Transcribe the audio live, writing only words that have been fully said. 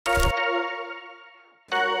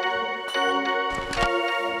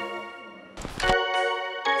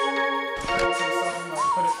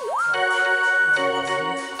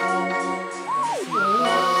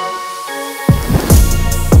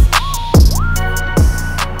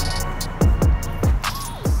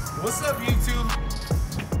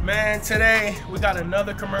man, today we got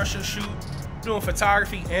another commercial shoot. Doing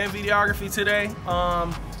photography and videography today.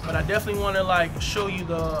 But I definitely want to like show you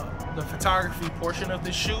the photography portion of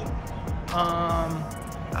this shoot.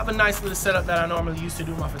 I have a nice little setup that I normally use to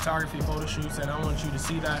do my photography photo shoots, and I want you to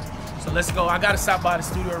see that. So let's go. I gotta stop by the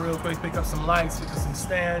studio real quick, pick up some lights, pick up some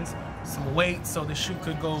stands, some weights, so the shoot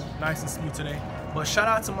could go nice and smooth today. But shout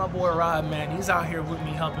out to my boy Rod, man. He's out here with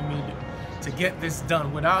me, helping me to get this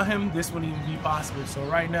done. Without him, this wouldn't even be possible. So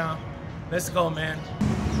right now, let's go, man.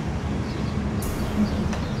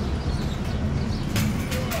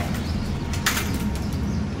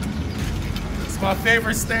 It's my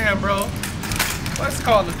favorite stand, bro. What's it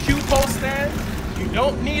called? A Q-pole stand. You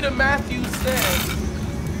don't need a Matthews stand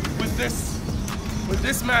with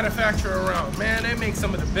this manufacturer around. Man, they make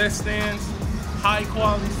some of the best stands, high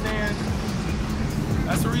quality stands.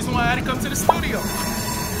 That's the reason why I had to come to the studio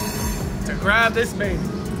to grab this baby.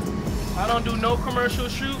 I don't do no commercial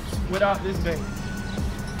shoots without this baby.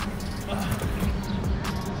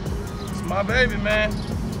 It's my baby, man.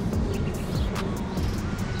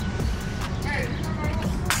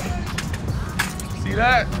 See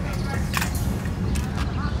that?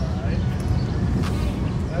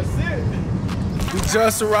 That's it. We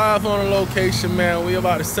just arrived on a location, man. We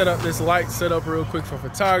about to set up this light setup real quick for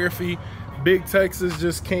photography. Big Texas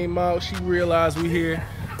just came out. She realized we here.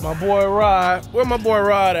 My boy Rod, where my boy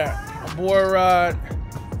Rod at? My boy Rod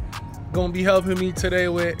gonna be helping me today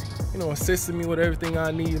with, you know, assisting me with everything I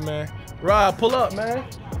need, man. Rod, pull up, man.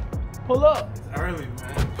 Pull up. It's early,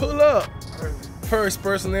 man. Pull up. Early. First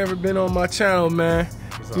person ever been on my channel, man.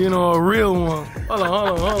 You know, a real one. Hold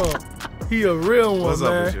on. He a real one, What's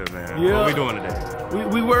man. What's up with you, man? Yeah. What we doing today?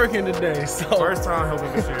 We working today, so. First time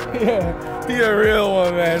helping me share. Yeah, he a real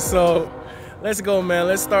one, man. So let's go, man.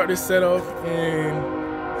 Let's start this setup and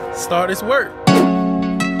start this work.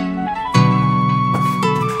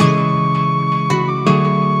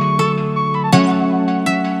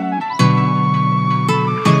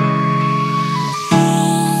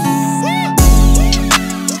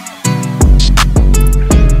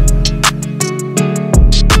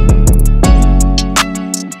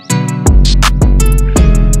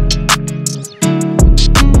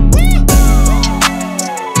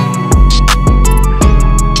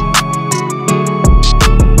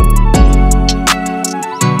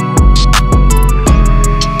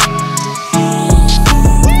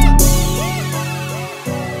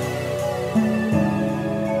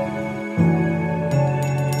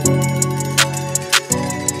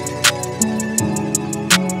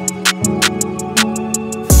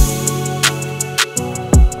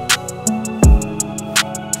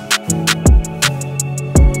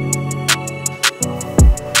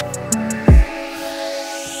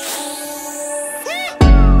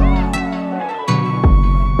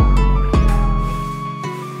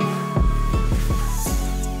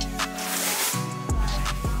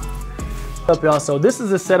 Up, y'all. So this is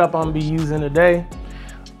the setup I'm gonna be using today.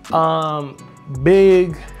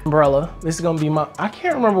 Big umbrella. This is gonna be my, I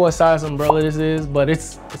can't remember what size umbrella this is, but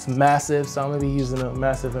it's massive, so I'm gonna be using a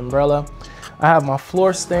massive umbrella. I have my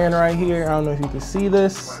floor stand right here. I don't know if you can see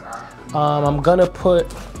this. I'm gonna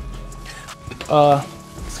put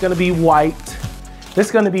it's gonna be white. This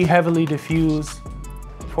is gonna be heavily diffused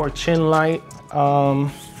for chin light.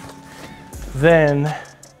 Then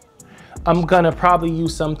I'm gonna probably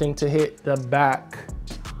use something to hit the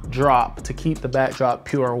backdrop to keep the backdrop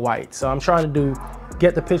pure white. So I'm trying to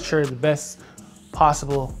get the picture the best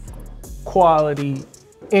possible quality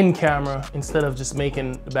in camera instead of just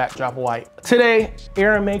making the backdrop white. Today,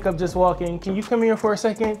 Erin Makeup just walked in. Can you come here for a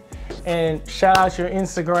second and shout out your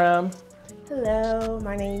Instagram? Hello,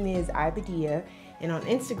 my name is Ibadia, and on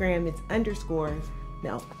Instagram it's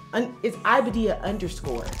it's Ibadia_.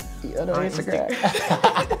 Yeah, no, Instagram.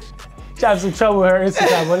 She had some trouble with her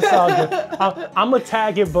Instagram, but it's all good. I'm gonna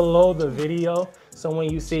tag it below the video, so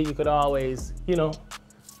when you see it, you could always, you know,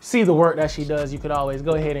 see the work that she does. You could always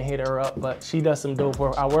go ahead and hit her up, but she does some dope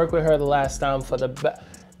work. I worked with her the last time for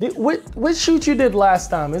what shoot you did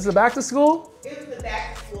last time? Is it back to school? It was the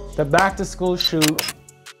back to school shoot. The back to school shoot.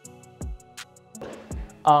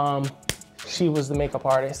 She was the makeup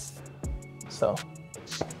artist, so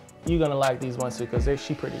you're gonna like these ones too because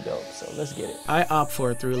she pretty dope. So let's get it. I opt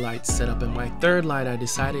for a through light setup, and my third light I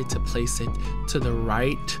decided to place it to the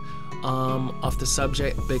right of the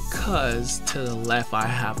subject because to the left I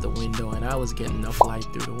have the window and I was getting enough light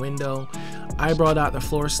through the window. I brought out the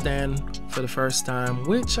floor stand for the first time,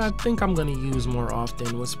 which I think I'm gonna use more often.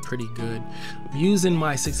 It was pretty good. I'm using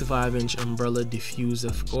my 65-inch umbrella diffuse,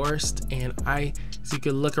 of course, and as you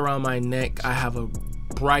can look around my neck, I have a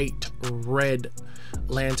bright red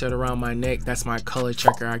lantern around my neck. That's my color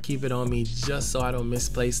checker. I keep it on me just so I don't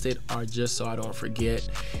misplace it or just so I don't forget.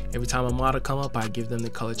 Every time a model come up, I give them the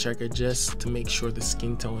color checker just to make sure the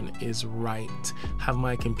skin tone is right. Have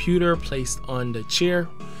my computer placed on the chair.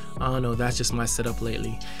 I don't know, that's just my setup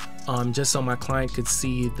lately. Just so my client could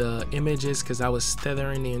see the images, because I was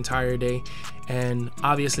tethering the entire day, and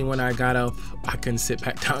obviously when I got up I couldn't sit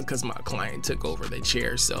back down because my client took over the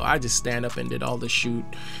chair, so I just stand up and did all the shoot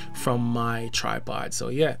from my tripod. So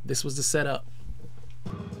yeah, this was the setup.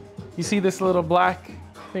 You see this little black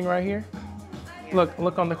thing right here?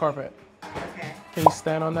 Look on the carpet. Okay. Can you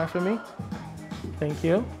stand on that for me? Thank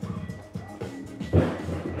you.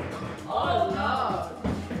 Oh, Lord.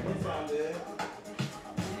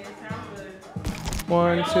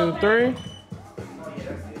 1, 2, 3.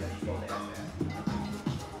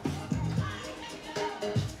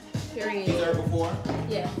 Period. There before?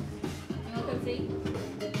 Yeah. You want to come see?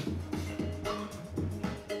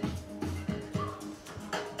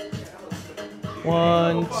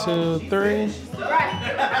 One, 2, 3. Right.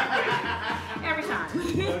 Every time.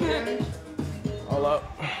 All up.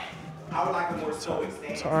 I would like a more stoic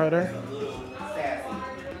stance. It's harder. A little sassy.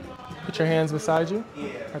 Put your hands beside you.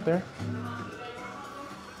 Yeah. Right there.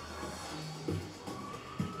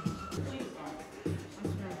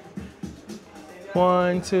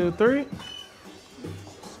 One, 2, 3.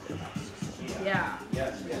 Yeah.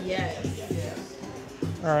 Yes. Yes.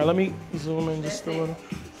 All right, let me zoom in just a little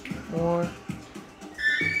more.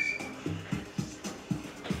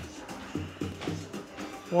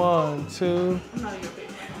 One, 2. I'm not in your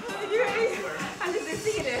face. I just didn't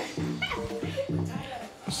see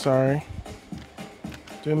it. Sorry.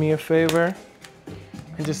 Do me a favor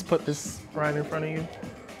and just put this right in front of you.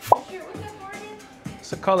 What's that for again?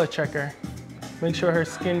 It's a color checker. Make sure her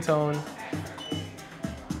skin tone.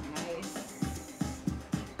 Nice.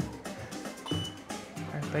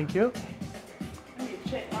 All right, thank you. I need to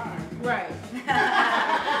check mine. Right.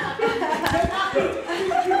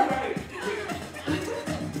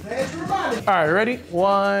 All right, ready?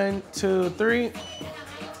 1, 2, 3.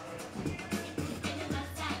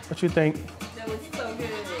 What you think? That was so good.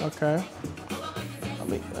 Okay.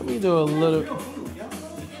 Let me do a little.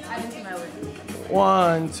 I didn't smell it.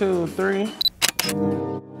 1, 2, 3.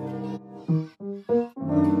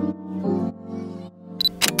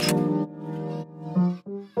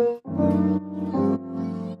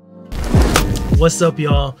 What's up,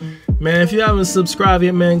 y'all? Man, if you haven't subscribed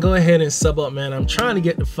yet, man, go ahead and sub up, man. I'm trying to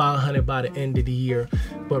get to 500 by the end of the year.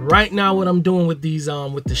 But right now, what I'm doing with these,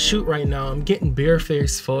 with the shoot right now, I'm getting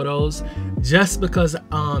bare-faced photos just because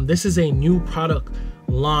this is a new product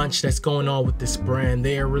launch that's going on with this brand.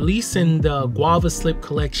 They are releasing the Guava Slip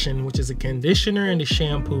collection, which is a conditioner and a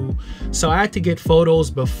shampoo. So I had to get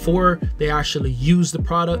photos before they actually use the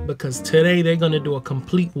product, because today they're going to do a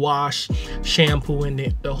complete wash, shampoo,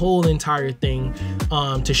 and the whole entire thing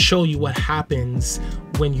to show you what happens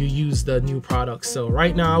when you use the new product. So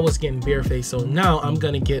right now I was getting barefaced, so now I'm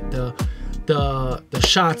gonna get the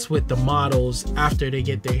shots with the models after they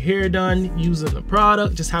get their hair done using the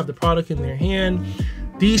product. Just have the product in their hand.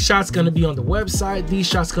 These shots gonna be on the website. These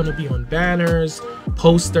shots gonna be on banners,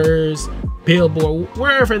 posters, billboard,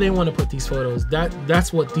 wherever they want to put these photos.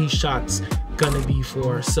 That's what these shots gonna be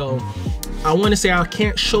for. So I want to say I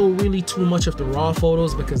can't show really too much of the raw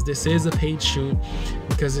photos because this is a paid shoot.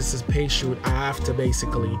 Because this is a paid shoot, I have to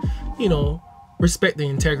basically, you know, respect the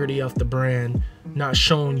integrity of the brand, not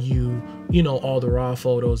showing you, you know, all the raw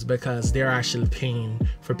photos, because they're actually paying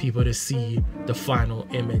for people to see the final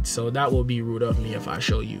image. So that will be rude of me if I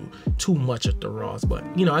show you too much of the raws. But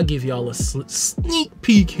you know, I give y'all a sneak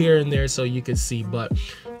peek here and there so you can see. But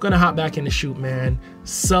I'm gonna hop back in the shoot, man.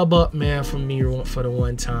 Sub up, man, for me for the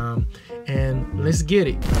one time, and let's get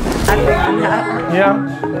it.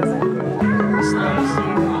 Yeah, that's nice.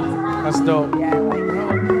 That's dope. Yeah, I like that.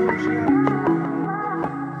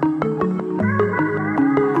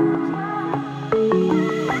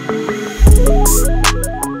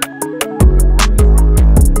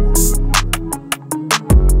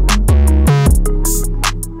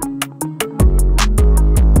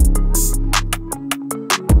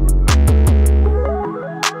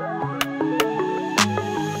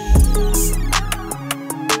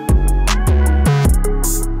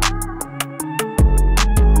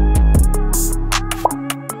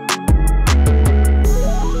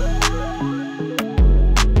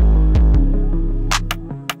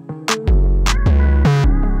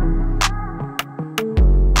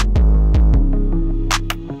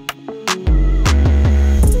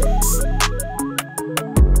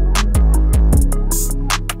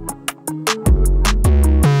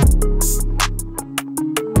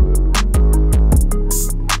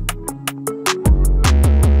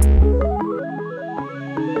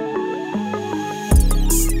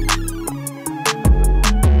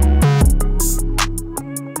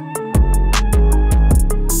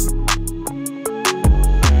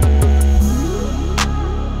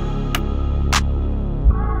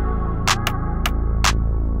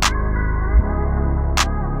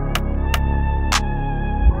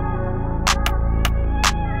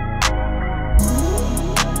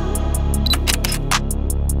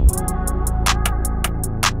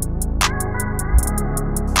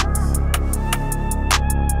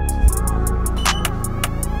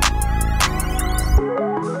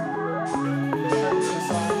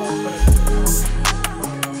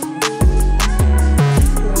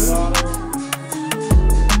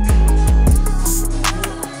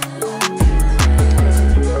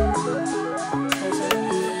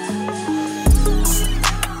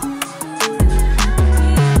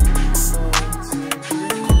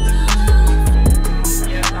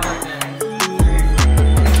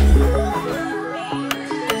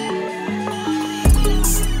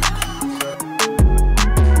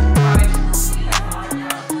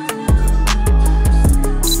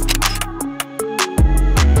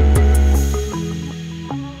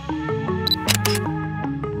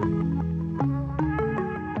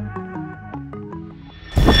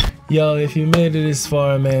 Yo, if you made it this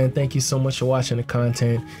far, man, thank you so much for watching the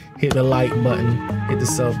content. Hit the like button, hit the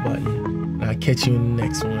sub button, and I'll catch you in the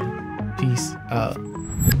next one. Peace out.